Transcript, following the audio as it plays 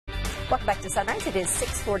Welcome back to Sunrise. It is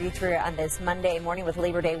 6:43 on this Monday morning with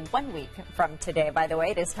Labor Day 1 week from today. By the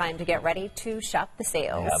way, it is time to get ready to shop the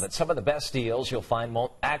sales. Yeah, but some of the best deals you'll find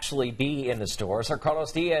won't actually be in the stores. Our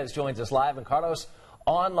Carlos Diaz joins us live. And Carlos,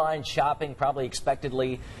 online shopping probably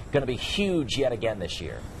expectedly going to be huge yet again this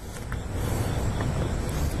year.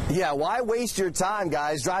 Yeah, why waste your time,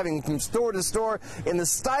 guys, driving from store to store in the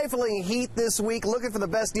stifling heat this week, looking for the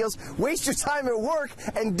best deals? Waste your time at work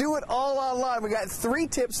and do it all online. We got 3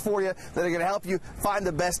 tips for you that are going to help you find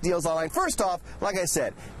the best deals online. First off, like I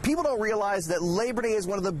said, people don't realize that Labor Day is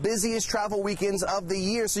one of the busiest travel weekends of the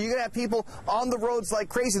year, so you're going to have people on the roads like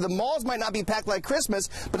crazy. The malls might not be packed like Christmas,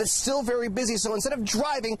 but it's still very busy, so instead of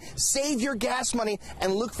driving, save your gas money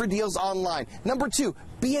and look for deals online. Number 2,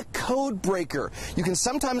 be a code breaker. You can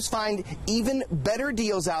sometimes find even better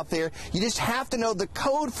deals out there. You just have to know the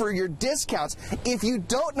code for your discounts. If you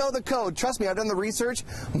don't know the code, trust me, I've done the research,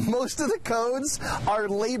 most of the codes are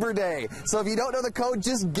Labor Day. So if you don't know the code,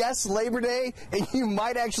 just guess Labor Day and you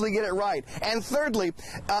might actually get it right. And thirdly,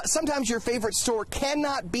 sometimes your favorite store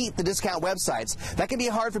cannot beat the discount websites. That can be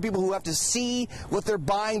hard for people who have to see what they're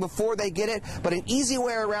buying before they get it, but an easy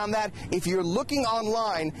way around that, if you're looking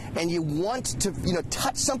online and you want to,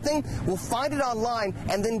 touch something, we'll find it online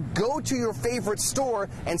and then go to your favorite store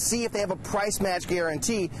and see if they have a price match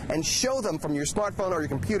guarantee and show them from your smartphone or your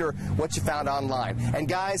computer what you found online. And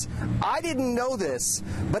guys, I didn't know this,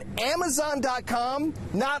 but Amazon.com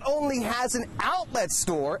not only has an outlet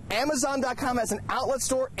store, Amazon.com has an outlet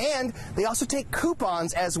store, and they also take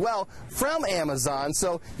coupons as well from Amazon,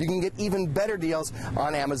 so you can get even better deals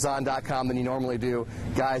on Amazon.com than you normally do.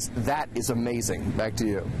 Guys, that is amazing. Back to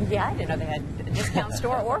you. Yeah, I didn't know they had a discount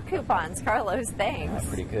store or coupons. Carlos, thanks.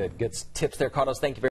 Pretty good. Good tips there, Carlos. Thank you very much.